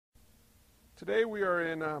Today we are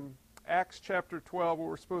in Acts chapter 12, where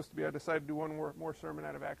we're supposed to be. I decided to do one more sermon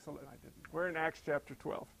out of Acts 11. I didn't. We're in Acts chapter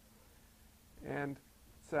 12. And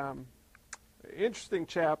it's an interesting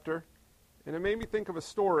chapter, and it made me think of a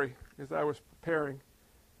story as I was preparing.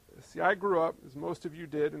 See, I grew up, as most of you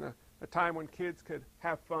did, in a time when kids could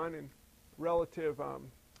have fun in relative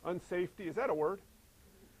unsafety. Is that a word?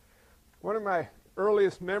 One of my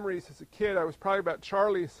earliest memories as a kid, I was probably about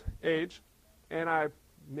Charlie's age, and I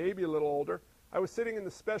maybe a little older. I was sitting in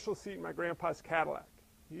the special seat in my grandpa's Cadillac.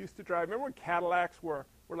 He used to drive. Remember when Cadillacs were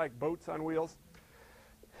like boats on wheels?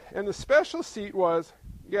 And the special seat was,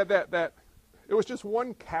 that it was just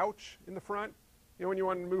one couch in the front. You know, when you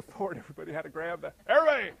wanted to move forward, everybody had to grab that.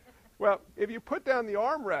 Everybody! Well, if you put down the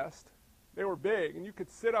armrest, they were big, and you could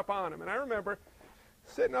sit up on them. And I remember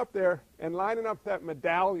sitting up there and lining up that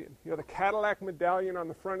medallion, the Cadillac medallion on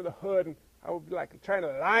the front of the hood, and I would be like trying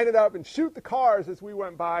to line it up and shoot the cars as we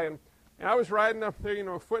went by. And I was riding up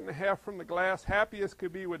there, a foot and a half from the glass, happy as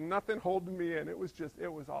could be, with nothing holding me in. It was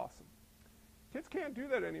awesome. Kids can't do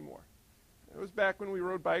that anymore. It was back when we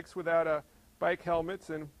rode bikes without bike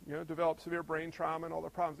helmets and, developed severe brain trauma and all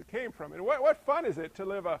the problems that came from it. And what fun is it to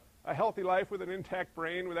live a healthy life with an intact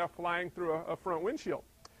brain without flying through a front windshield?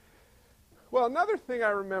 Well, another thing I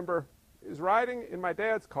remember is riding in my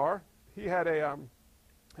dad's car. He had an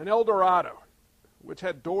Eldorado, which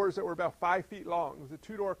had doors that were about 5 feet long. It was a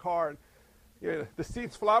two-door car, and the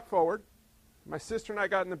seats flopped forward. My sister and I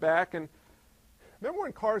got in the back, and remember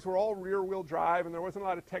when cars were all rear-wheel drive and there wasn't a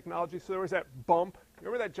lot of technology, so there was that bump?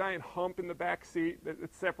 Remember that giant hump in the back seat that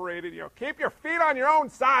separated? Keep your feet on your own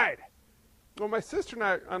side. Well, my sister and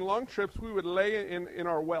I, on long trips, we would lay in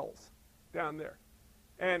our wells down there.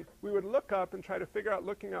 And we would look up and try to figure out,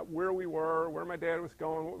 looking up where we were, where my dad was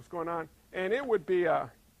going, what was going on. And it would be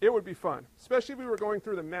fun, especially if we were going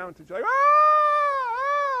through the mountains. You're like,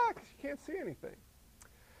 because you can't see anything.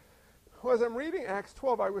 Well, as I'm reading Acts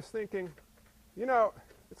 12, I was thinking,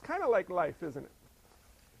 it's kind of like life, isn't it?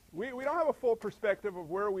 We don't have a full perspective of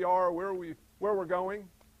where we are, where we're going.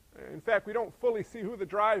 In fact, we don't fully see who the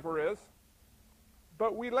driver is.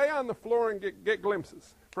 But we lay on the floor and get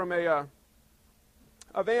glimpses from a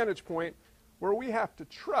vantage point where we have to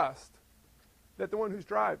trust that the one who's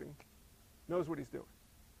driving knows what he's doing.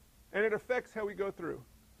 And it affects how we go through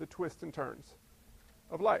the twists and turns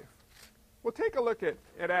of life. Well, take a look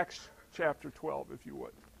at Acts chapter 12, if you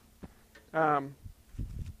would.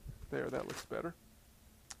 There, that looks better.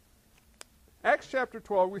 Acts chapter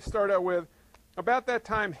 12, we start out with, about that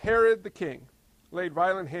time Herod the king laid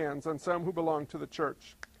violent hands on some who belonged to the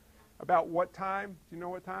church. About what time? Do you know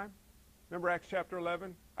what time? Remember Acts chapter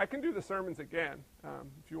 11? I can do the sermons again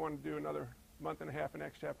if you want to do another month and a half in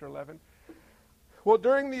Acts chapter 11. Well,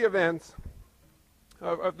 during the events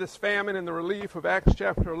of this famine and the relief of Acts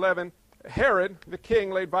chapter 11, Herod, the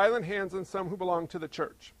king, laid violent hands on some who belonged to the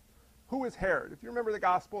church. Who is Herod? If you remember the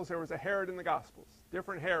Gospels, there was a Herod in the Gospels.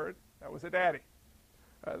 Different Herod. That was a daddy.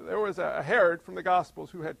 There was a Herod from the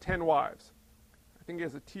Gospels who had 10 wives. I think he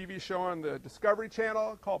has a TV show on the Discovery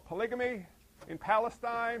Channel called Polygamy in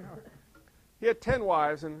Palestine. He had 10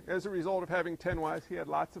 wives, and as a result of having 10 wives, he had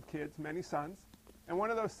lots of kids, many sons. And one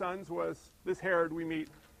of those sons was this Herod we meet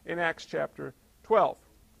in Acts chapter 12.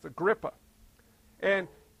 It's Agrippa. And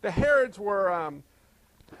the Herods were,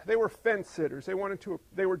 they were fence sitters.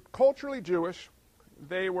 They were culturally Jewish.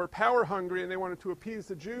 They were power hungry, and they wanted to appease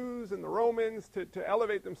the Jews and the Romans to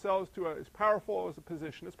elevate themselves to as powerful as a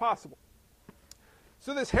position as possible.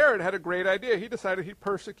 So this Herod had a great idea. He decided he'd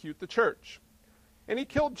persecute the church. And he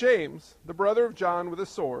killed James, the brother of John, with a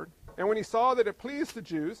sword. And when he saw that it pleased the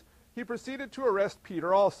Jews, he proceeded to arrest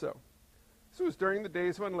Peter also. This was during the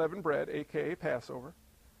days of unleavened bread, a.k.a. Passover.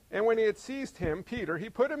 And when he had seized him, Peter, he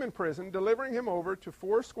put him in prison, delivering him over to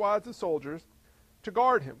 4 squads of soldiers to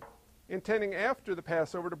guard him, intending after the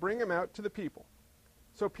Passover to bring him out to the people.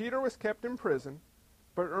 So Peter was kept in prison,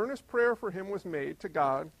 but earnest prayer for him was made to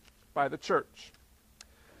God by the church.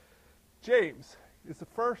 James is the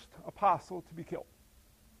first apostle to be killed.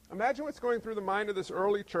 Imagine what's going through the mind of this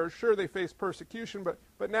early church. Sure, they faced persecution,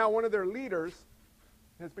 but now one of their leaders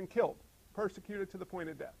has been killed, persecuted to the point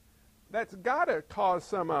of death. That's got to cause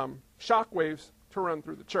some shock waves to run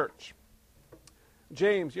through the church.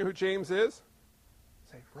 James, you know who James is?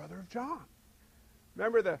 Say, brother of John.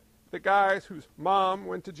 Remember the guys whose mom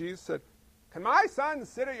went to Jesus and said, "Can my son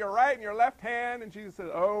sit at your right and your left hand?" And Jesus said,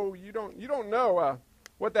 "Oh, you don't know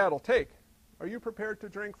what that'll take. Are you prepared to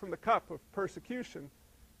drink from the cup of persecution?"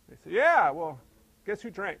 They said, "Yeah, well, guess who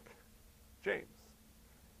drank? James.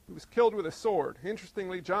 He was killed with a sword."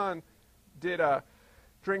 Interestingly, John did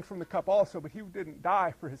drink from the cup also, but he didn't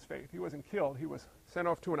die for his faith. He wasn't killed. He was sent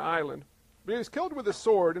off to an island But he was killed with a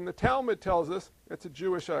sword, and the Talmud tells us, that's a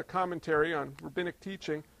Jewish commentary on rabbinic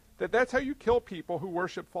teaching, that that's how you kill people who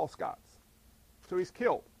worship false gods. So he's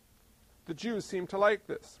killed. The Jews seem to like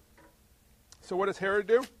this. So what does Herod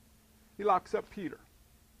do? He locks up Peter.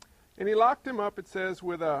 And he locked him up, it says,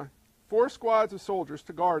 with 4 squads of soldiers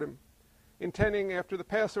to guard him, intending after the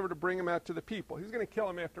Passover to bring him out to the people. He's going to kill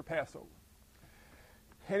him after Passover.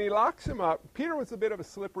 And he locks him up. Peter was a bit of a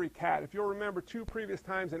slippery cat. If you'll remember 2 previous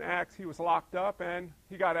times in Acts, he was locked up and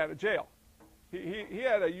he got out of jail. He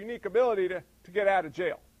had a unique ability to get out of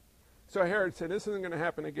jail. So Herod said, this isn't going to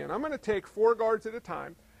happen again. I'm going to take 4 guards at a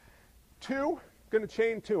time. 2, going to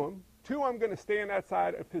chain to him. 2, I'm going to stand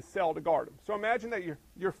outside of his cell to guard him. So imagine that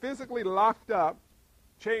you're physically locked up,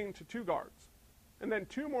 chained to 2 guards. And then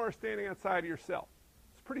 2 more are standing outside of your cell.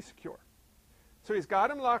 It's pretty secure. So he's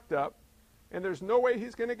got him locked up, and there's no way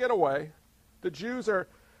he's going to get away. The Jews are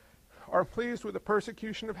pleased with the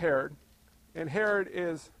persecution of Herod, and Herod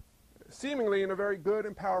is seemingly in a very good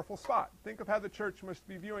and powerful spot. Think of how the church must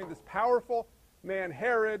be viewing this powerful man,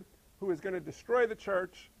 Herod, who is going to destroy the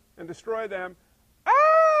church and destroy them.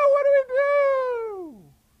 What do we do?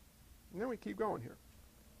 And then we keep going here.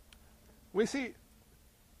 We see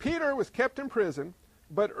Peter was kept in prison,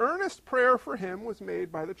 but earnest prayer for him was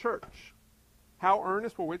made by the church. How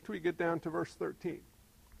earnest? We'll wait till we get down to verse 13.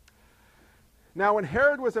 Now, when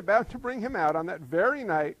Herod was about to bring him out on that very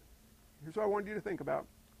night, here's what I wanted you to think about.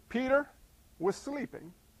 Peter was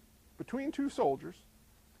sleeping between 2 soldiers,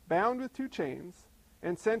 bound with 2 chains,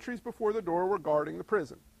 and sentries before the door were guarding the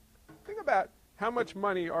prison. Think about how much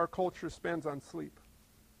money our culture spends on sleep.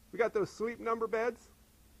 We got those sleep number beds.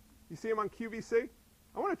 You see them on QVC?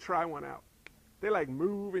 I want to try one out. They like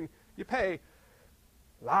move, and you pay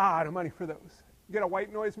a lot of money for those. You get a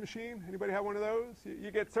white noise machine. Anybody have one of those?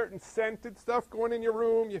 You get certain scented stuff going in your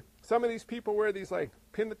room. Some of these people wear these like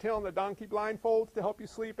pin the tail on the donkey blindfolds to help you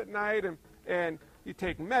sleep at night, and you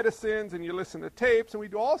take medicines and you listen to tapes, and we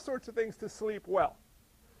do all sorts of things to sleep well.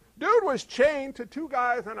 Dude was chained to 2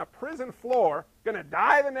 guys on a prison floor, going to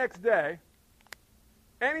die the next day,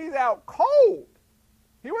 and he's out cold.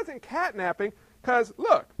 He wasn't catnapping, because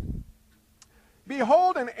look,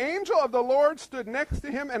 behold, an angel of the Lord stood next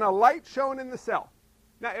to him, and a light shone in the cell.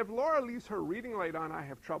 Now, if Laura leaves her reading light on, I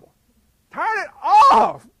have trouble. Turn it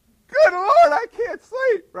off! Good Lord, I can't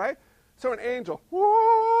sleep, right? So an angel,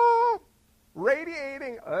 whoa,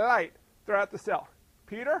 radiating light throughout the cell.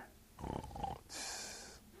 Peter?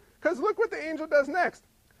 Because look what the angel does next.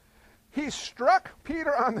 He struck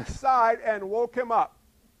Peter on the side and woke him up.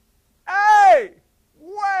 Hey,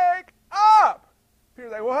 wake up!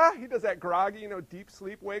 Peter's like, what? He does that groggy, deep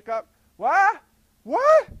sleep wake up. What?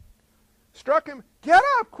 What? Struck him, get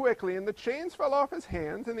up quickly. And the chains fell off his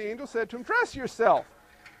hands, and the angel said to him, dress yourself.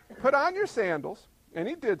 Put on your sandals. And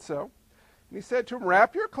he did so. And he said to him,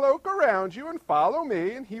 wrap your cloak around you and follow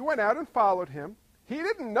me. And he went out and followed him. He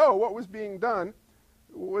didn't know what was being done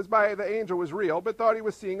was by the angel was real, but thought he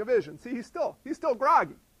was seeing a vision. See, he's still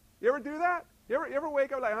groggy. You ever do that? You ever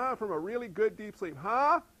wake up like, from a really good deep sleep?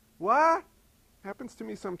 What? Happens to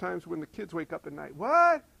me sometimes when the kids wake up at night.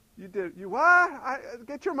 What? You what?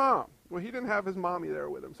 Get your mom. Well, he didn't have his mommy there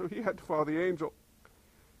with him, so he had to follow the angel.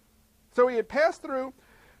 So he had passed through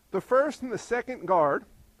the first and the second guard.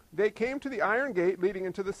 They came to the iron gate leading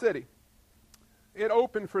into the city. It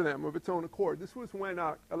opened for them of its own accord. This was when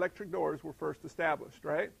electric doors were first established,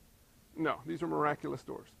 right? No, these are miraculous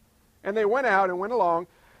doors. And they went out and went along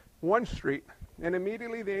one street, and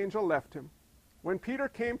immediately the angel left him. When Peter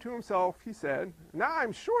came to himself, he said, now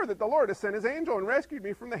I'm sure that the Lord has sent his angel and rescued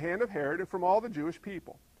me from the hand of Herod and from all the Jewish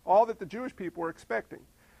people, all that the Jewish people were expecting.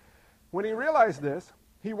 When he realized this,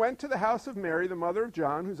 he went to the house of Mary, the mother of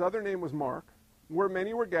John, whose other name was Mark, where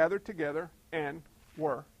many were gathered together and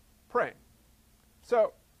were praying.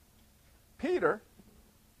 So, Peter,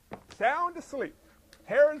 sound asleep.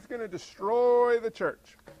 Herod's going to destroy the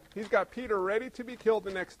church. He's got Peter ready to be killed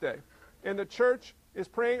the next day. And the church is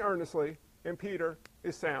praying earnestly, and Peter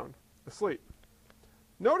is sound asleep.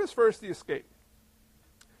 Notice first the escape.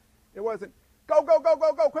 It wasn't, go,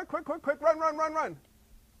 quick, run.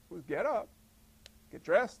 It was get up, get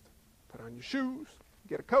dressed, put on your shoes,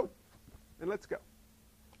 get a coat, and let's go.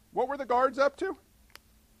 What were the guards up to?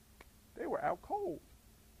 They were out cold.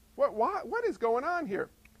 What is going on here?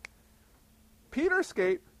 Peter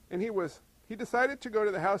escaped, and he decided to go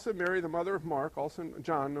to the house of Mary, the mother of Mark, also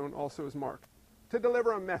John, known also as Mark, to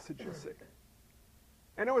deliver a message, you see.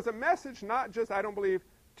 And it was a message not just, I don't believe,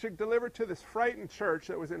 to deliver to this frightened church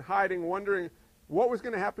that was in hiding, wondering what was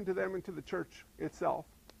going to happen to them and to the church itself.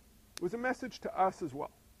 It was a message to us as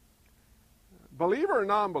well. believer or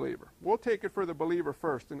non-believer? We'll take it for the believer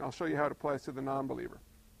first, and I'll show you how it applies to the non-believer.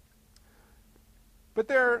 But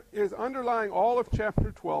there is underlying all of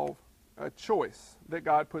chapter 12 a choice that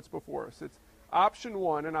God puts before us. It's option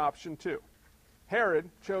 1 and option 2. Herod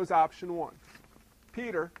chose option 1.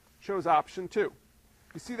 Peter chose option 2.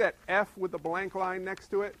 You see that F with the blank line next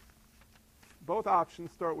to it? Both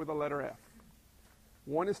options start with the letter F.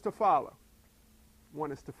 One is to follow.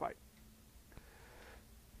 One is to fight.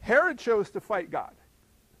 Herod chose to fight God.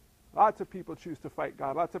 Lots of people choose to fight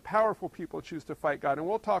God. Lots of powerful people choose to fight God. And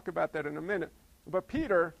we'll talk about that in a minute. But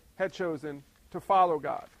Peter had chosen to follow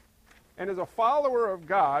God. And as a follower of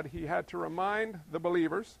God, he had to remind the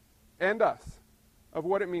believers and us of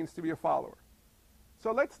what it means to be a follower.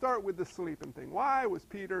 So let's start with the sleeping thing. How was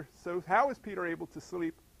Peter able to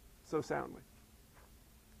sleep so soundly?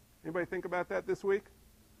 Anybody think about that this week?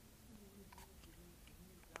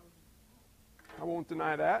 I won't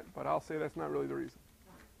deny that, but I'll say that's not really the reason.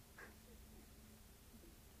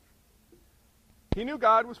 He knew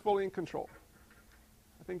God was fully in control.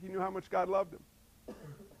 I think he knew how much God loved him.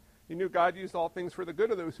 He knew God used all things for the good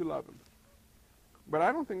of those who love him. But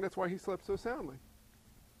I don't think that's why he slept so soundly.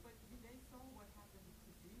 But they saw what happened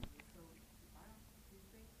to Jesus, so do you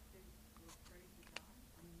think they were afraid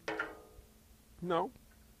to die? No.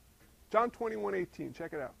 John 21:18,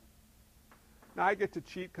 check it out. Now I get to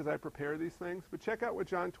cheat because I prepare these things, but check out what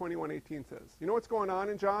John 21:18 says. You know what's going on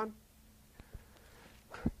in John?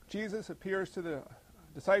 Jesus appears to the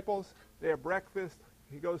disciples. They have breakfast.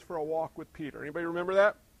 He goes for a walk with Peter. Anybody remember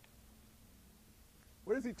that?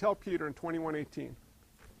 What does he tell Peter in 21:18? Truly,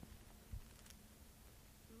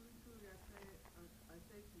 truly, I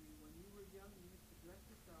say to you, when you were young, you used to dress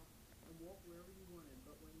yourself and walk wherever you wanted.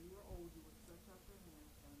 But when you were old, you would stretch out your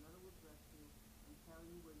hand, and another would dress you and carry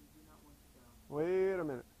you where you do not want to go. Wait a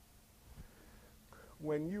minute.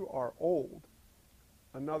 When you are old,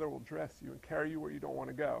 another will dress you and carry you where you don't want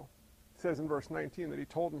to go. It says in verse 19 that he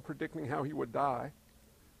told him, predicting how he would die.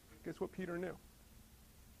 Guess what Peter knew?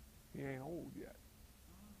 He ain't old yet.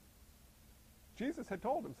 Jesus had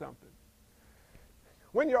told him something.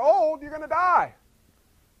 When you're old, you're going to die.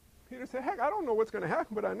 Peter said, heck, I don't know what's going to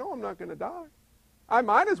happen, but I know I'm not going to die. I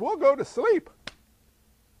might as well go to sleep.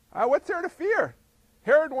 What's there to fear?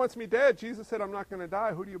 Herod wants me dead. Jesus said, I'm not going to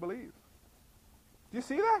die. Who do you believe? Do you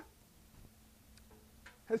see that?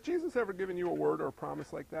 Has Jesus ever given you a word or a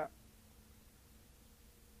promise like that?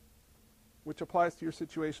 Which applies to your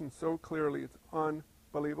situation so clearly, it's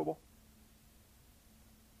unbelievable.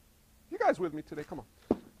 You guys with me today? Come on.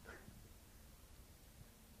 I'm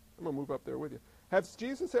going to move up there with you. Has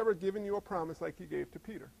Jesus ever given you a promise like he gave to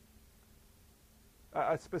Peter?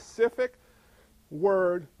 A specific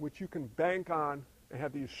word which you can bank on and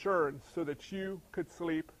have the assurance so that you could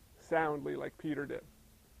sleep soundly like Peter did.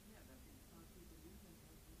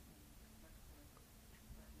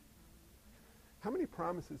 How many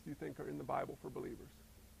promises do you think are in the Bible for believers?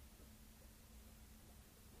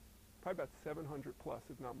 Probably about 700 plus,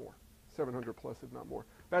 if not more. 700 plus, if not more.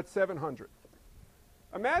 That's 700.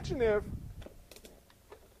 Imagine if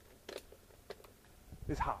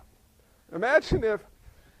it's hot. Imagine if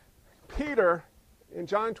Peter in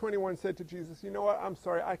John 21 said to Jesus, you know what, I'm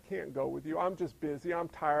sorry, I can't go with you. I'm just busy. I'm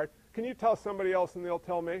tired. Can you tell somebody else and they'll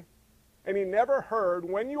tell me? And he never heard,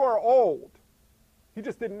 when you are old. He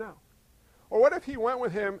just didn't know. Or what if he went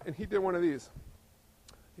with him and he did one of these?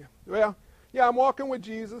 Yeah, well, yeah, I'm walking with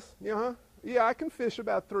Jesus. Yeah, I can fish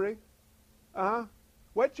about 3.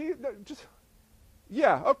 What, Jesus? Just,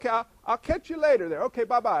 yeah, okay, I'll catch you later there. Okay,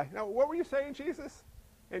 bye-bye. Now, what were you saying, Jesus?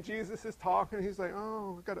 And Jesus is talking. He's like,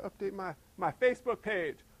 oh, I've got to update my Facebook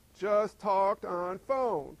page. Just talked on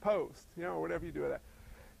phone, post, whatever you do with that.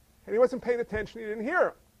 And he wasn't paying attention. He didn't hear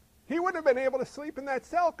him. He wouldn't have been able to sleep in that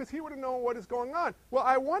cell because he would have known what is going on. Well,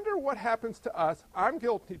 I wonder what happens to us. I'm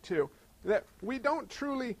guilty too. That we don't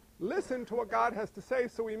truly listen to what God has to say,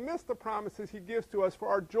 so we miss the promises he gives to us for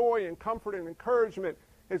our joy and comfort and encouragement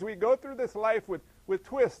as we go through this life with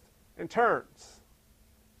twists and turns.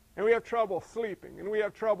 And we have trouble sleeping, and we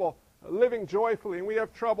have trouble living joyfully, and we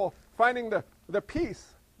have trouble finding the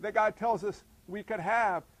peace that God tells us we could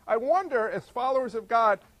have. I wonder, as followers of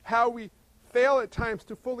God, how we fail at times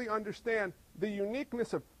to fully understand the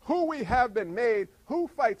uniqueness of who we have been made, who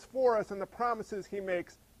fights for us, and the promises he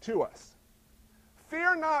makes to us.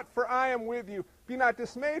 Fear not, for I am with you. Be not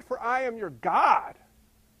dismayed, for I am your God.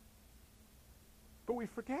 But we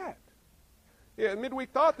forget. Yeah, midweek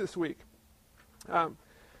thought this week. Do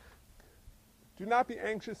not be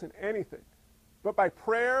anxious in anything, but by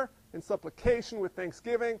prayer and supplication with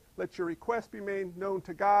thanksgiving, let your requests be made known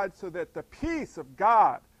to God, so that the peace of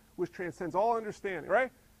God, which transcends all understanding, right?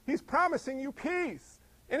 He's promising you peace.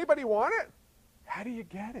 Anybody want it? How do you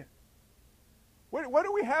get it? What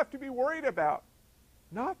do we have to be worried about?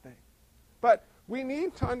 Nothing. But we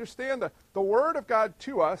need to understand the Word of God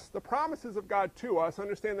to us, the promises of God to us,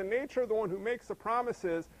 understand the nature of the one who makes the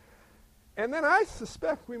promises, and then I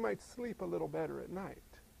suspect we might sleep a little better at night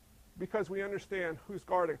because we understand who's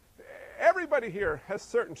guarding. Everybody here has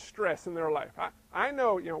certain stress in their life. I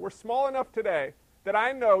know, we're small enough today that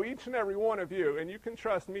I know each and every one of you, and you can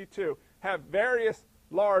trust me too, have various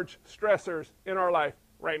large stressors in our life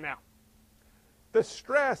right now. The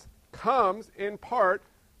stress comes in part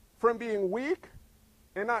from being weak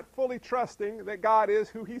and not fully trusting that God is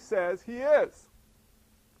who he says he is.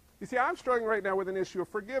 You see, I'm struggling right now with an issue of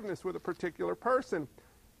forgiveness with a particular person.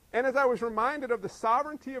 And as I was reminded of the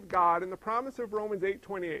sovereignty of God and the promise of Romans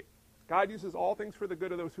 8:28, God uses all things for the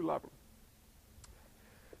good of those who love him.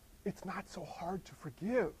 It's not so hard to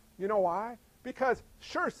forgive. You know why? Because,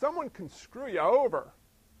 sure, someone can screw you over,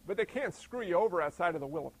 but they can't screw you over outside of the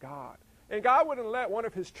will of God. And God wouldn't let one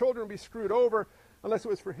of his children be screwed over unless it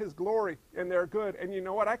was for his glory and their good. And you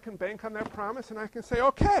know what? I can bank on that promise and I can say,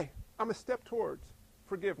 okay, I'm a step towards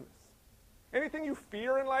forgiveness. Anything you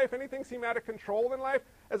fear in life, anything seem out of control in life,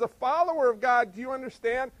 as a follower of God, do you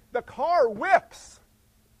understand? The car whips.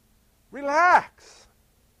 Relax.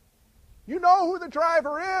 You know who the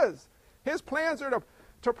driver is. His plans are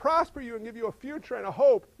to prosper you and give you a future and a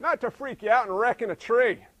hope, not to freak you out and wreck in a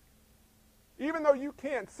tree. Even though you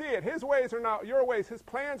can't see it, his ways are not your ways, his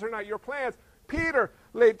plans are not your plans. Peter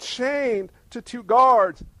lay chained to 2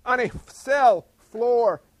 guards on a cell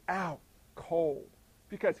floor out cold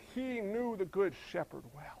because he knew the good shepherd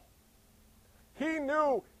well. He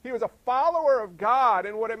knew he was a follower of God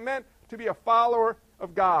and what it meant to be a follower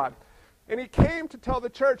of God. And he came to tell the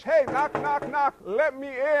church, hey, knock, knock, knock, let me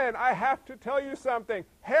in. I have to tell you something.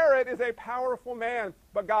 Herod is a powerful man,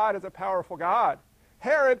 but God is a powerful God.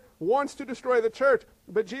 Herod wants to destroy the church,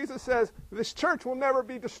 but Jesus says this church will never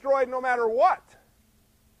be destroyed no matter what.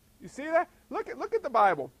 You see that? Look at the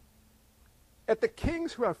Bible. At the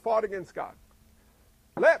kings who have fought against God.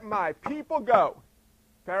 Let my people go.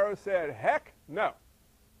 Pharaoh said, heck no.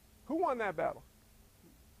 Who won that battle?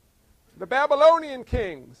 The Babylonian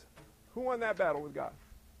kings. Who won that battle with God?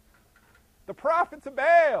 The prophets of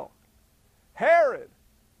Baal. Herod.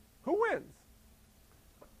 Who wins?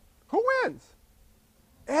 Who wins?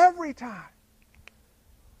 Every time.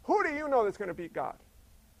 Who do you know that's going to beat God?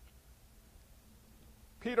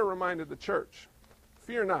 Peter reminded the church,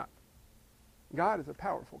 fear not. God is a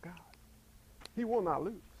powerful God. He will not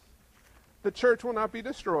lose. The church will not be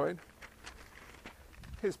destroyed.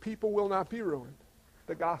 His people will not be ruined.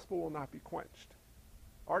 The gospel will not be quenched.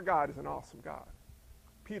 Our God is an awesome God.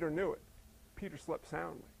 Peter knew it. Peter slept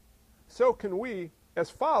soundly. So can we as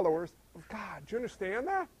followers of God. Do you understand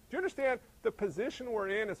that? Do you understand the position we're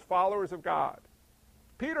in as followers of God?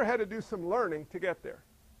 Peter had to do some learning to get there.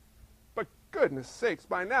 But goodness sakes,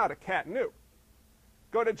 by now the cat knew.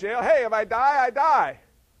 Go to jail. Hey, if I die, I die.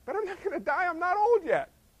 But I'm not going to die. I'm not old yet.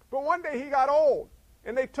 But one day he got old,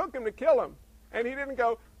 and they took him to kill him. And he didn't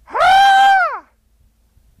go, ha!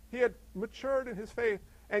 He had matured in his faith.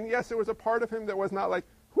 And yes, there was a part of him that was not like,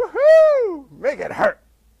 woohoo, make it hurt.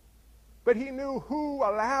 But he knew who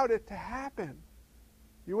allowed it to happen.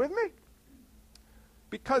 You with me?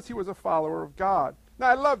 Because he was a follower of God. Now,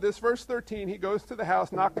 I love this. Verse 13, he goes to the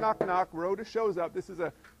house, knock, knock, knock. Rhoda shows up. This is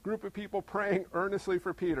a group of people praying earnestly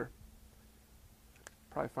for Peter.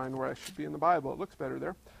 Probably find where I should be in the Bible. It looks better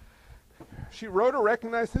there. Rhoda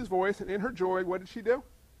recognized his voice, and in her joy, what did she do?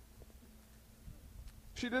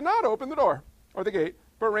 She did not open the door or the gate,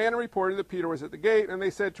 but ran and reported that Peter was at the gate, and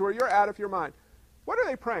they said to her, you're out of your mind. What are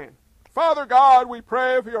they praying? Father God, we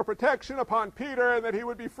pray for your protection upon Peter and that he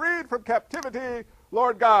would be freed from captivity,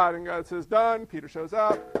 Lord God. And God says, done. Peter shows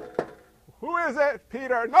up. Who is it?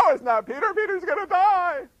 Peter. No, it's not Peter. Peter's going to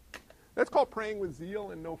die. That's called praying with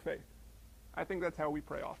zeal and no faith. I think that's how we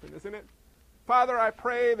pray often, isn't it? Father, I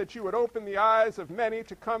pray that you would open the eyes of many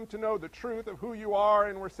to come to know the truth of who you are,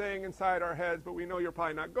 and we're saying inside our heads, but we know you're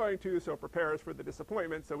probably not going to, so prepare us for the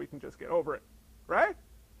disappointment so we can just get over it. Right?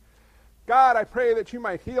 God, I pray that you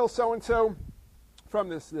might heal so-and-so from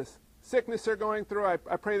this sickness they're going through. I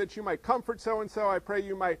pray that you might comfort so-and-so. I pray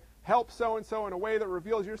you might help so-and-so in a way that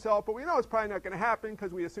reveals yourself. But we know it's probably not going to happen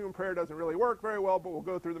because we assume prayer doesn't really work very well, but we'll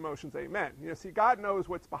go through the motions. Amen. You know, see, God knows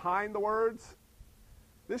what's behind the words.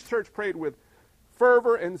 This church prayed with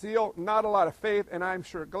fervor and zeal, not a lot of faith, and I'm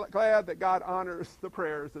sure glad that God honors the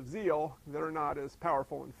prayers of zeal that are not as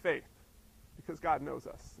powerful in faith because God knows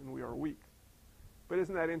us and we are weak. But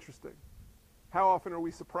isn't that interesting? How often are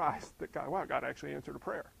we surprised that God actually answered a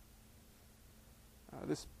prayer?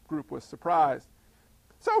 This group was surprised.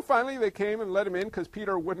 So finally they came and let him in because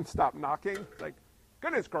Peter wouldn't stop knocking. It's like,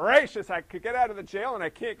 goodness gracious, I could get out of the jail and I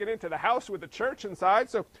can't get into the house with the church inside.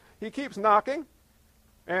 So he keeps knocking,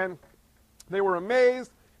 and they were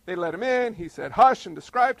amazed. They let him in. He said, hush, and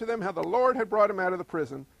described to them how the Lord had brought him out of the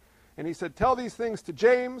prison. And he said, tell these things to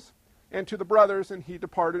James and to the brothers, and he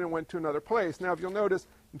departed and went to another place. Now, if you'll notice,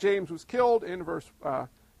 James was killed in verse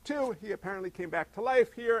 2. He apparently came back to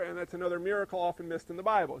life here, and that's another miracle often missed in the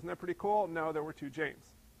Bible. Isn't that pretty cool? No, there were 2 James.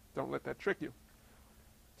 Don't let that trick you.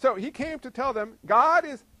 So he came to tell them, God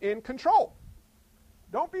is in control.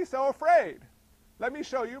 Don't be so afraid. Let me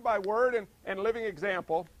show you by word and living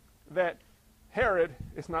example that Herod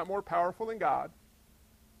is not more powerful than God.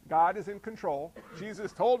 God is in control.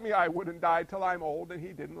 Jesus told me I wouldn't die till I'm old, and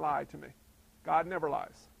he didn't lie to me. God never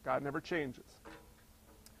lies. God never changes.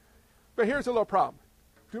 But here's a little problem.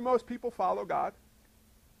 Do most people follow God?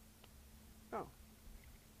 No.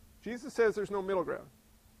 Jesus says there's no middle ground.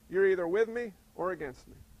 You're either with me or against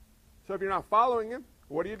me. So if you're not following him,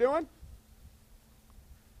 what are you doing?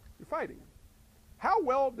 You're fighting him. How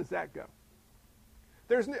well does that go?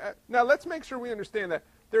 Now let's make sure we understand that.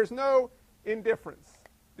 There's no indifference.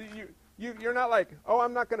 You're not like, oh,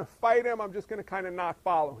 I'm not going to fight him. I'm just going to kind of not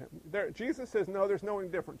follow him. Jesus says, no, there's no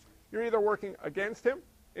indifference. You're either working against him,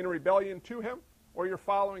 in rebellion to him, or you're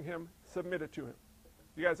following him, submitted to him.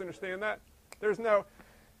 You guys understand that? There's no,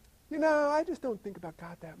 I just don't think about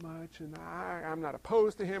God that much, and I'm not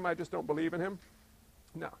opposed to him. I just don't believe in him.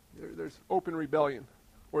 No, there's open rebellion,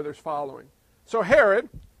 or there's following. So Herod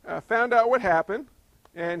found out what happened,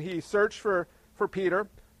 and he searched for Peter,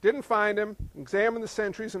 didn't find him, examined the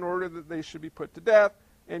sentries in order that they should be put to death,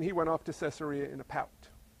 and he went off to Caesarea in a pout.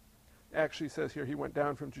 Actually says here he went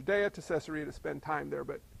down from Judea to Caesarea to spend time there,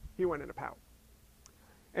 but he went in a pout.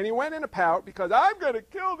 And he went in a pout because I'm going to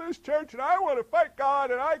kill this church and I want to fight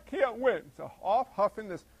God and I can't win. So off huffing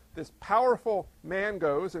this powerful man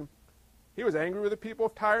goes, and he was angry with the people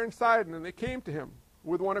of Tyre and Sidon, and they came to him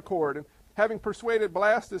with one accord. And having persuaded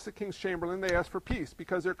Blastus, the king's chamberlain, they asked for peace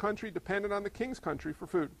because their country depended on the king's country for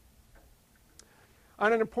food.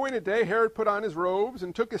 On an appointed day, Herod put on his robes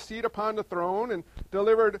and took his seat upon the throne and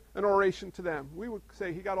delivered an oration to them. We would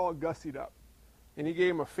say he got all gussied up, and he gave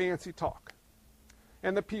them a fancy talk.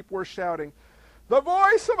 And the people were shouting, "The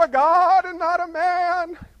voice of a God and not a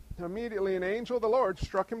man!" Immediately an angel of the Lord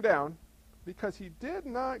struck him down because he did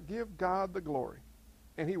not give God the glory.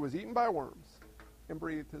 And he was eaten by worms and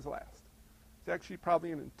breathed his last. It's actually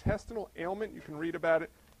probably an intestinal ailment. You can read about it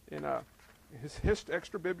in his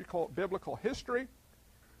extra-biblical history.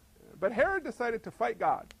 But Herod decided to fight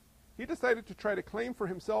God. He decided to try to claim for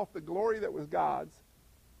himself the glory that was God's.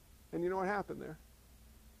 And you know what happened there?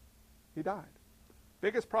 He died.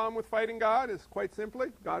 Biggest problem with fighting God is, quite simply,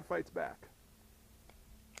 God fights back.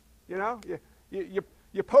 You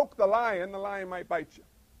poke the lion might bite you.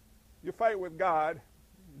 You fight with God,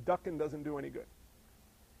 ducking doesn't do any good.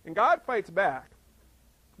 And God fights back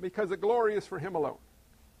because the glory is for him alone.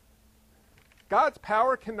 God's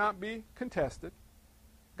power cannot be contested.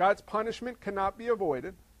 God's punishment cannot be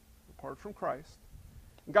avoided, apart from Christ.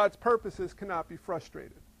 And God's purposes cannot be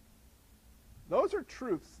frustrated. Those are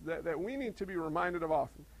truths that we need to be reminded of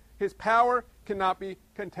often. His power cannot be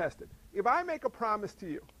contested. If I make a promise to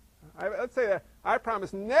you, let's say that I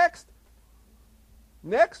promise next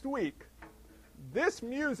week, this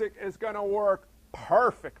music is going to work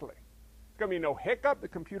perfectly. There's going to be no hiccup. The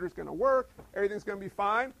computer's going to work. Everything's going to be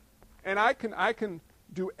fine. And I can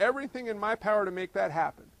do everything in my power to make that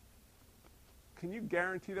happen. Can you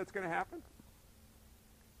guarantee that's going to happen?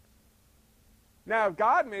 Now, if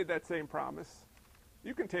God made that same promise,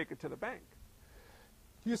 you can take it to the bank.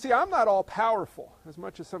 You see, I'm not all powerful, as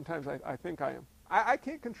much as sometimes I think I am. I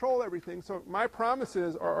can't control everything, so my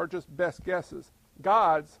promises are just best guesses.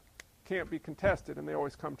 God's can't be contested, and they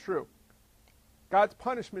always come true. God's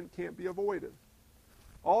punishment can't be avoided.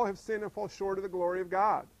 All have sinned and fall short of the glory of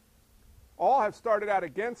God. All have started out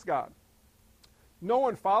against God. No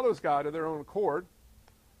one follows God of their own accord,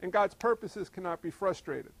 and God's purposes cannot be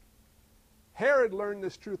frustrated. Herod learned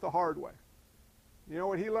this truth the hard way. You know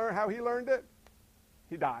what he learned? How he learned it?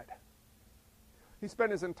 He died. He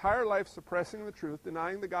spent his entire life suppressing the truth,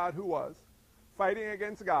 denying the God who was, fighting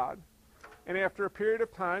against God, and after a period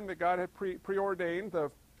of time that God had preordained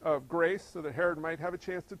of grace so that Herod might have a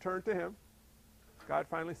chance to turn to him, God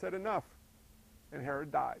finally said enough, and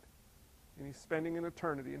Herod died. And he's spending an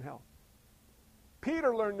eternity in hell.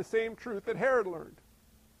 Peter learned the same truth that Herod learned.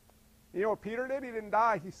 You know what Peter did? He didn't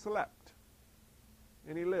die, he slept.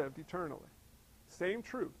 And he lived eternally. Same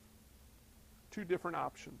truth. Two different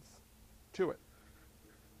options to it.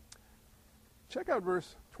 Check out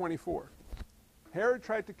verse 24. Herod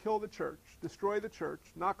tried to kill the church, destroy the church,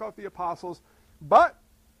 knock off the apostles, but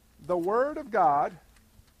the word of God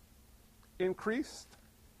increased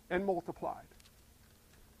and multiplied.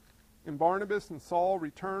 And Barnabas and Saul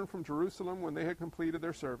returned from Jerusalem when they had completed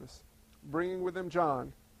their service, bringing with them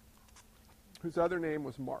John, whose other name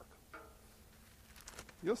was Mark.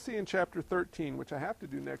 You'll see in chapter 13, which I have to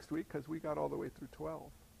do next week because we got all the way through 12,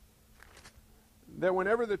 that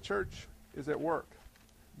whenever the church is at work,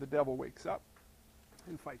 the devil wakes up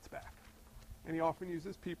and fights back. And he often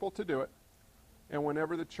uses people to do it. And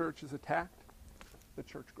whenever the church is attacked, the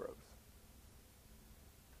church grows.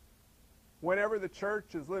 Whenever the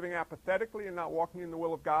church is living apathetically and not walking in the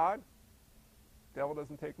will of God, the devil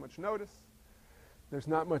doesn't take much notice. There's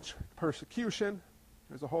not much persecution.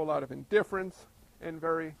 There's a whole lot of indifference, and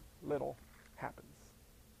very little happens.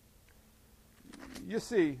 You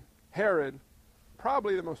see, Herod,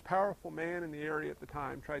 probably the most powerful man in the area at the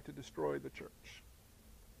time, tried to destroy the church.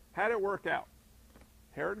 Had it work out,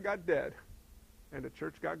 Herod got dead, and the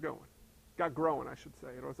church got going. Got growing, I should say.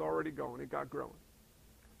 It was already going. It got growing.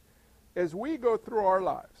 As we go through our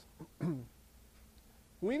lives,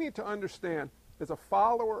 we need to understand, as a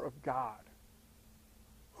follower of God,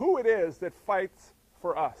 who it is that fights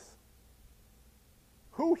for us.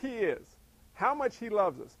 Who he is. How much he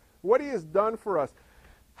loves us. What he has done for us.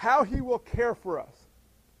 How he will care for us.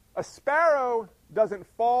 A sparrow doesn't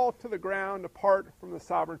fall to the ground apart from the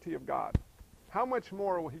sovereignty of God. How much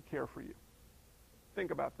more will he care for you?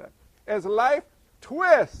 Think about that. As life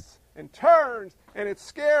twists and turns, and it's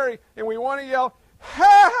scary, and we want to yell,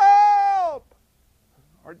 help!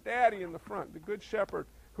 Our daddy in the front, the good shepherd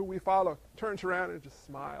who we follow, turns around and just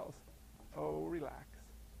smiles. Oh, relax.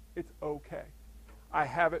 It's okay. I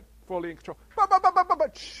have it fully in control.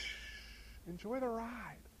 But shh, enjoy the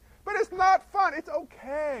ride. But it's not fun. It's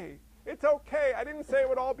okay. It's okay. I didn't say it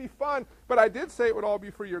would all be fun, but I did say it would all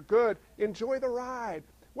be for your good. Enjoy the ride.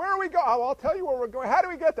 Where are we going? Oh, I'll tell you where we're going. How do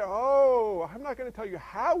we get there? Oh, I'm not going to tell you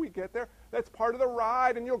how we get there. That's part of the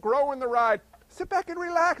ride, and you'll grow in the ride. Sit back and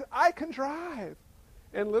relax. I can drive.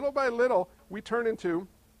 And little by little, we turn into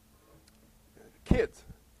kids.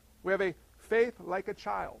 We have a faith like a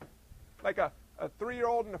child, like a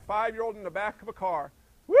 3-year-old and a 5-year-old in the back of a car.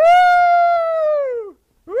 Woo!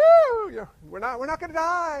 Woo! You know, we're not going to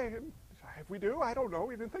die. If we do, I don't know.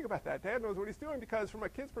 We didn't think about that. Dad knows what he's doing because from a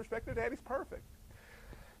kid's perspective, Daddy's perfect.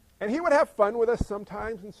 And he would have fun with us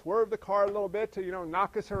sometimes and swerve the car a little bit to,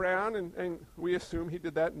 knock us around. And we assume he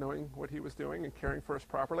did that knowing what he was doing and caring for us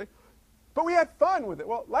properly. But we had fun with it.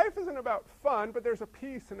 Well, life isn't about fun, but there's a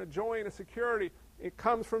peace and a joy and a security. It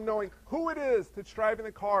comes from knowing who it is that's driving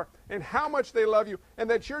the car and how much they love you, and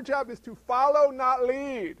that your job is to follow, not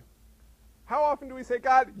lead. How often do we say,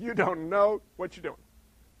 God, you don't know what you're doing.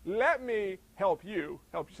 Let me help you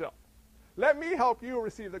help yourself. Let me help you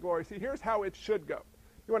receive the glory. See, here's how it should go.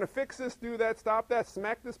 You want to fix this, do that, stop that,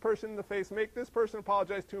 smack this person in the face, make this person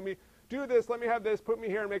apologize to me, do this, let me have this, put me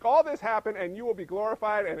here, and make all this happen, and you will be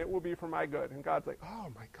glorified, and it will be for my good. And God's like, oh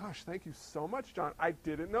my gosh, thank you so much, John. I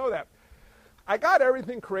didn't know that. I got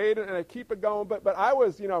everything created, and I keep it going, but I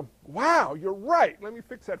was, wow, you're right. Let me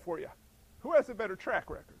fix that for you. Who has a better track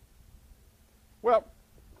record? Well,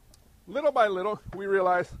 little by little, we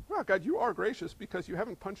realize, well, God, you are gracious because you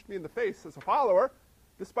haven't punched me in the face as a follower,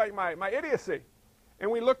 despite my idiocy. And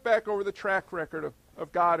we look back over the track record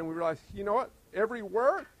of God, and we realize, you know what? Every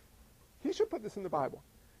word, he should put this in the Bible.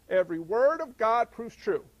 Every word of God proves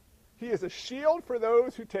true. He is a shield for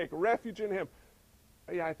those who take refuge in him.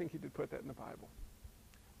 Yeah, I think he did put that in the Bible.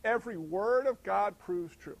 Every word of God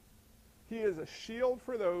proves true. He is a shield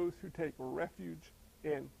for those who take refuge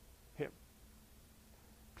in him.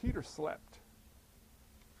 Peter slept.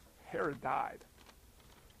 Herod died.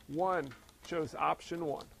 One chose option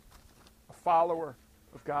 1, a follower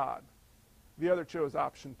of God. The other chose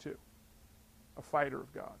option 2, a fighter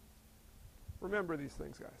of God. Remember these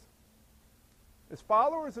things, guys. As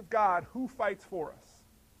followers of God, who fights for us?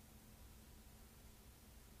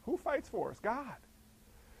 Who fights for us? God.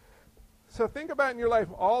 So think about in your life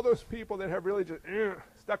all those people that have really just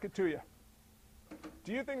stuck it to you.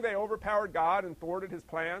 Do you think they overpowered God and thwarted his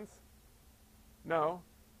plans? No.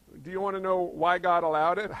 Do you want to know why God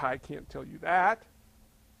allowed it? I can't tell you that,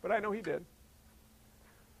 but I know he did.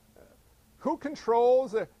 Who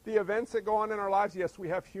controls the events that go on in our lives? Yes, we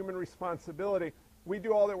have human responsibility. We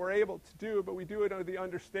do all that we're able to do, but we do it under the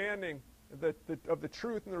understanding of the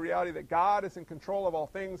truth and the reality that God is in control of all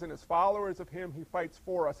things, and as followers of him, he fights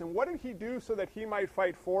for us. And what did he do so that he might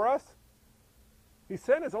fight for us? He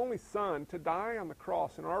sent his only son to die on the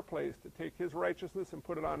cross in our place to take his righteousness and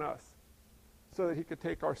put it on us. so that he could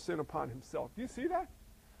take our sin upon himself. Do you see that?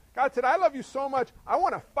 God said, I love you so much, I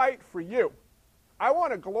want to fight for you. I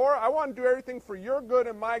want to do everything for your good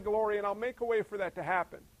and my glory, and I'll make a way for that to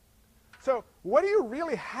happen. So what do you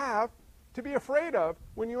really have to be afraid of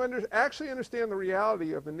when you actually understand the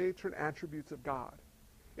reality of the nature and attributes of God?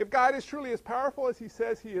 If God is truly as powerful as he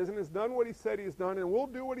says he is and has done what he said he has done and will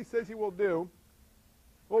do what he says he will do,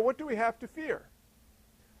 well, what do we have to fear?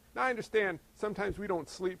 Now, I understand sometimes we don't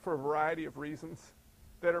sleep for a variety of reasons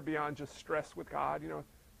that are beyond just stress with God. You know,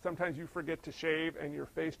 sometimes you forget to shave and your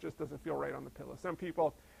face just doesn't feel right on the pillow. Some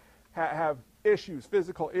people have issues,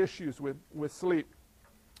 physical issues with sleep.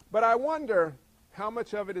 But I wonder how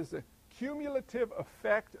much of it is a cumulative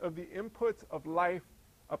effect of the inputs of life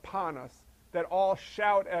upon us that all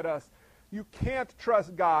shout at us, you can't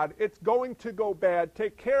trust God. It's going to go bad.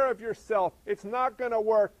 Take care of yourself. It's not going to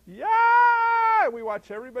work. Yeah! We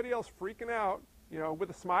watch everybody else freaking out, you know, with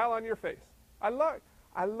a smile on your face. I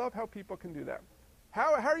love how people can do that.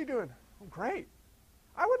 How are you doing? Oh, great.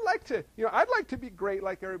 I would like to, I'd like to be great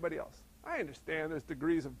like everybody else. I understand there's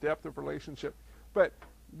degrees of depth of relationship, but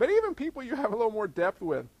even people you have a little more depth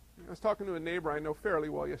with. I was talking to a neighbor I know fairly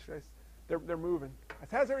well yesterday. They're moving. I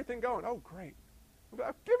said, how's everything going? Oh, great.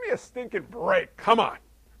 Give me a stinking break. Come on.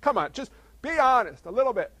 Just be honest a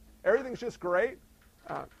little bit. Everything's just great.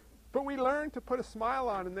 But we learn to put a smile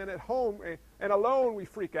on, and then at home and alone we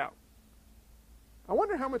freak out. I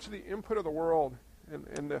wonder how much of the input of the world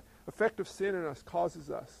and the effect of sin in us causes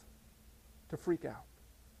us to freak out,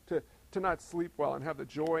 to not sleep well and have the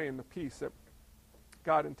joy and the peace that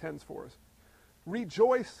God intends for us.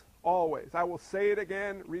 Rejoice always. I will say it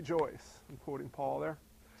again, rejoice. I'm quoting Paul there.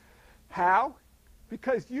 How?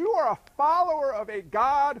 Because you are a follower of a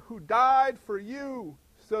God who died for you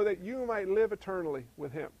so that you might live eternally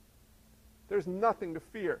with him. There's nothing to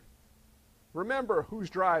fear. Remember who's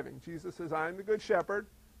driving. Jesus says, I'm the good shepherd.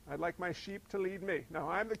 I'd like my sheep to lead me. No,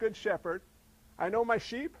 I'm the good shepherd. I know my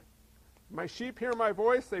sheep. My sheep hear my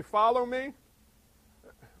voice. They follow me.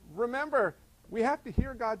 Remember, we have to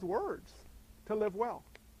hear God's words to live well.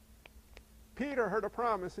 Peter heard a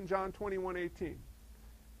promise in John 21:18.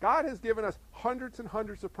 God has given us hundreds and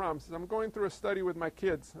hundreds of promises. I'm going through a study with my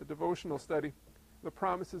kids, a devotional study, the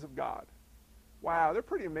promises of God. Wow, they're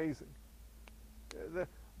pretty amazing.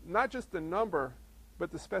 Not just the number,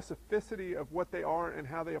 but the specificity of what they are and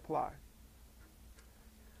how they apply.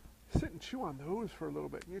 Sit and chew on those for a little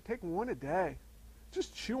bit. You take one a day.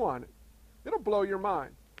 Just chew on it. It'll blow your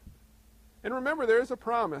mind. And remember, there is a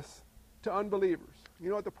promise to unbelievers. You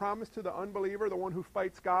know what the promise to the unbeliever, the one who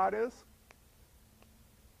fights God, is?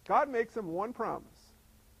 God makes them one promise.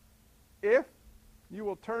 If you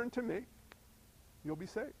will turn to me, you'll be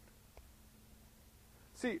saved.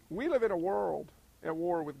 See, we live in a world at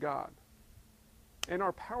war with God. And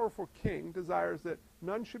our powerful King desires that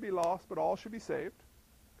none should be lost, but all should be saved.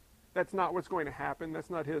 That's not what's going to happen. That's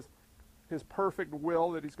not his perfect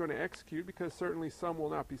will that he's going to execute, because certainly some will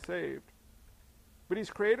not be saved. But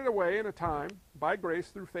he's created a way and a time, by grace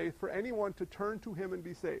through faith, for anyone to turn to him and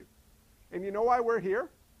be saved. And you know why we're here,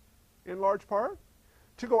 in large part?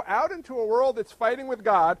 To go out into a world that's fighting with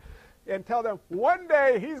God and tell them, one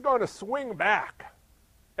day he's going to swing back.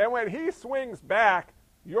 And when he swings back,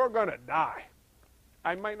 you're going to die.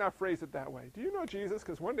 I might not phrase it that way. Do you know Jesus?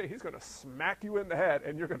 Because one day he's going to smack you in the head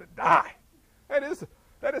and you're going to die. That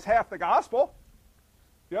is half the gospel.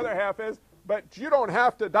 The other half is, but you don't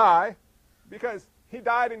have to die because he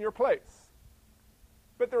died in your place.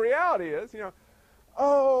 But the reality is,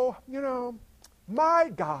 my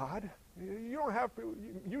God,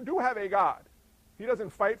 you do have a God. He doesn't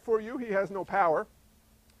fight for you. He has no power.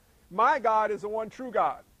 My God is the one true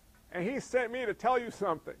God. And he sent me to tell you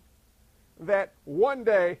something, that one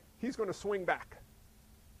day he's going to swing back.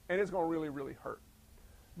 And it's going to really, really hurt.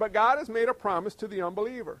 But God has made a promise to the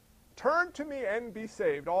unbeliever. Turn to me and be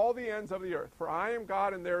saved, all the ends of the earth, for I am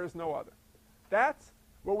God and there is no other. That's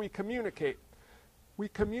what we communicate. We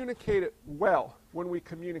communicate it well when we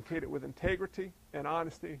communicate it with integrity and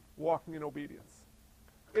honesty, walking in obedience.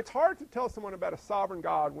 It's hard to tell someone about a sovereign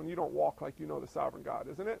God when you don't walk like you know the sovereign God,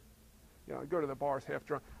 isn't it? Go to the bars half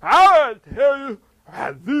drunk. I tell you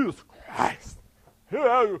about Jesus Christ. He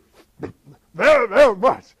loves you very, very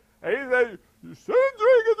much. And he said, you shouldn't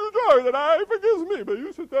drink and you drunk, and I forgives me, but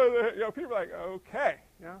you should there. People are like, okay,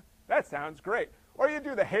 that sounds great. Or you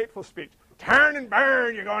do the hateful speech. Turn and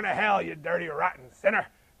burn, you're going to hell, you dirty, rotten sinner.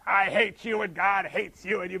 I hate you and God hates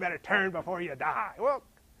you, and you better turn before you die. Well,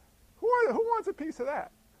 who wants a piece of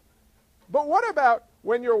that? But what about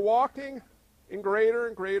when you're walking in greater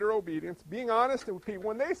and greater obedience, being honest with people?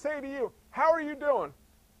 When they say to you, how are you doing?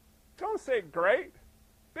 Don't say great.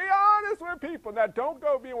 Be honest with people. Now, don't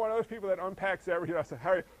go being one of those people that unpacks everything. I said,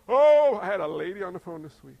 Harry, I had a lady on the phone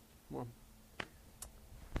this week. Well,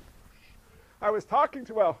 I was talking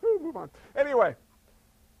to, move on. Anyway,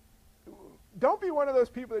 don't be one of those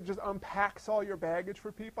people that just unpacks all your baggage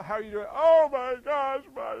for people. How are you doing? Oh, my gosh,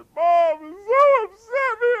 my mom is so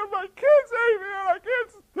upset me, and my kids hate me, and I can't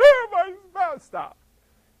stand my spouse. Stop.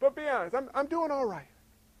 But be honest, I'm doing all right.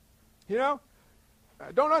 You know?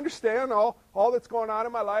 I don't understand all that's going on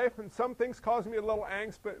in my life, and some things cause me a little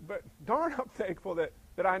angst, but darn, I'm thankful that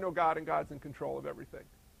I know God and God's in control of everything.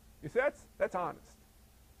 You see, that's honest.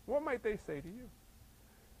 What might they say to you?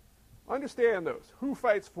 Understand those. Who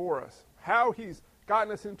fights for us? How he's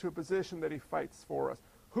gotten us into a position that he fights for us.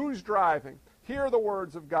 Who's driving? Hear the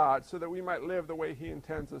words of God so that we might live the way he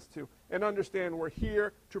intends us to. And understand we're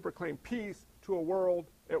here to proclaim peace to a world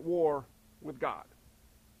at war with God.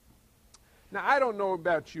 Now, I don't know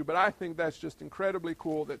about you, but I think that's just incredibly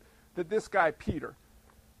cool that this guy, Peter,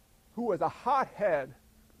 who was a hothead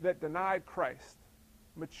that denied Christ,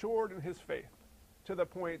 matured in his faith to the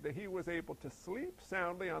point that he was able to sleep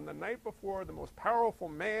soundly on the night before the most powerful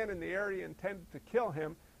man in the area intended to kill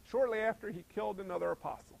him shortly after he killed another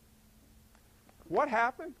apostle. What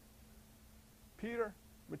happened? Peter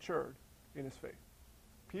matured in his faith.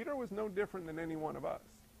 Peter was no different than any one of us.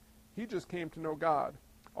 He just came to know God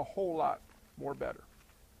a whole lot more better.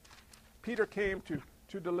 Peter came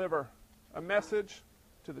to deliver a message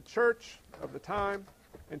to the church of the time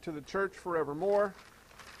and to the church forevermore.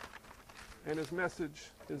 And his message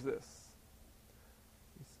is this.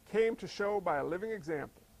 He came to show by a living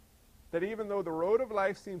example that even though the road of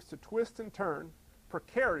life seems to twist and turn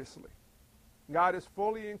precariously, God is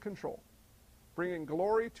fully in control, bringing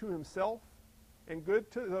glory to himself and good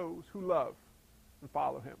to those who love and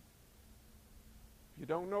follow him. If you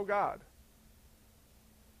don't know God,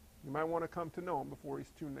 you might want to come to know him before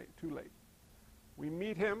he's too late. We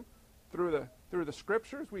meet him through the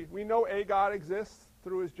scriptures. We know a God exists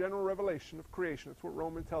through his general revelation of creation. That's what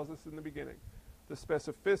Romans tells us in the beginning. The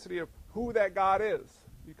specificity of who that God is,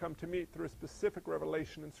 you come to meet through a specific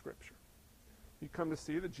revelation in Scripture. You come to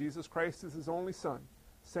see that Jesus Christ is his only Son,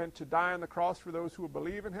 sent to die on the cross for those who will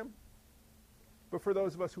believe in him, but for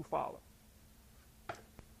those of us who follow.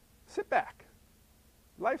 Sit back.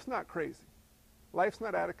 Life's not crazy. Life's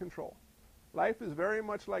not out of control. Life is very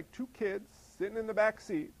much like two kids sitting in the back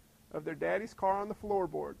seat of their daddy's car on the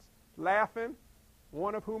floorboards, laughing,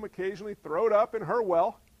 one of whom occasionally throwed up in her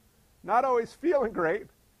well, not always feeling great.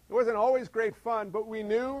 It wasn't always great fun, but we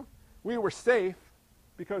knew we were safe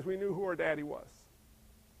because we knew who our daddy was.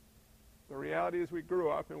 The reality is we grew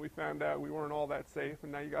up and we found out we weren't all that safe,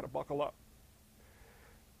 and now you got to buckle up.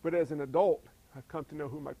 But as an adult, I've come to know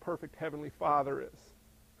who my perfect heavenly Father is,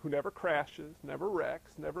 who never crashes, never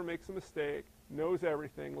wrecks, never makes a mistake, knows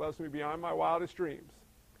everything, loves me beyond my wildest dreams,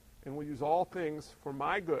 and will use all things for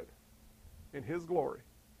my good in his glory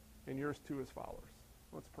and yours too as followers.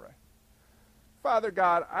 Let's pray. Father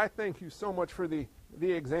God, I thank you so much for the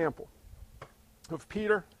example of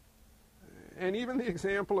Peter and even the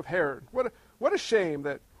example of Herod. What a shame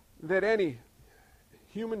that any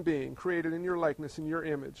human being created in your likeness, in your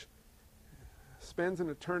image, spends an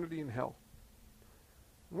eternity in hell.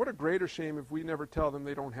 What a greater shame if we never tell them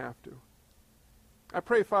they don't have to. I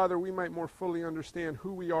pray, Father, we might more fully understand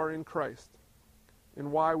who we are in Christ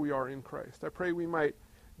and why we are in Christ. I pray we might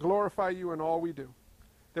glorify you in all we do,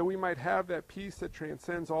 that we might have that peace that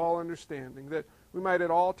transcends all understanding, that we might at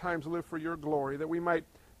all times live for your glory, that we might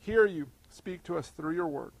hear you speak to us through your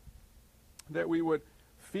word, that we would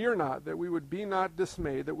fear not, that we would be not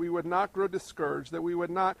dismayed, that we would not grow discouraged, that we would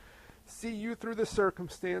not see you through the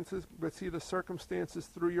circumstances, but see the circumstances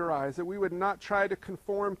through your eyes, that we would not try to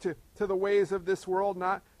conform to the ways of this world,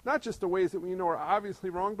 not just the ways that we know are obviously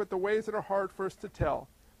wrong, but the ways that are hard for us to tell,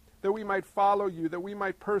 that we might follow you, that we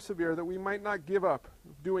might persevere, that we might not give up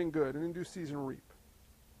doing good and in due season reap.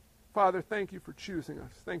 Father, thank you for choosing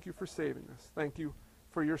us. Thank you for saving us. Thank you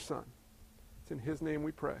for your Son. It's in his name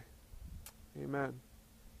we pray. Amen.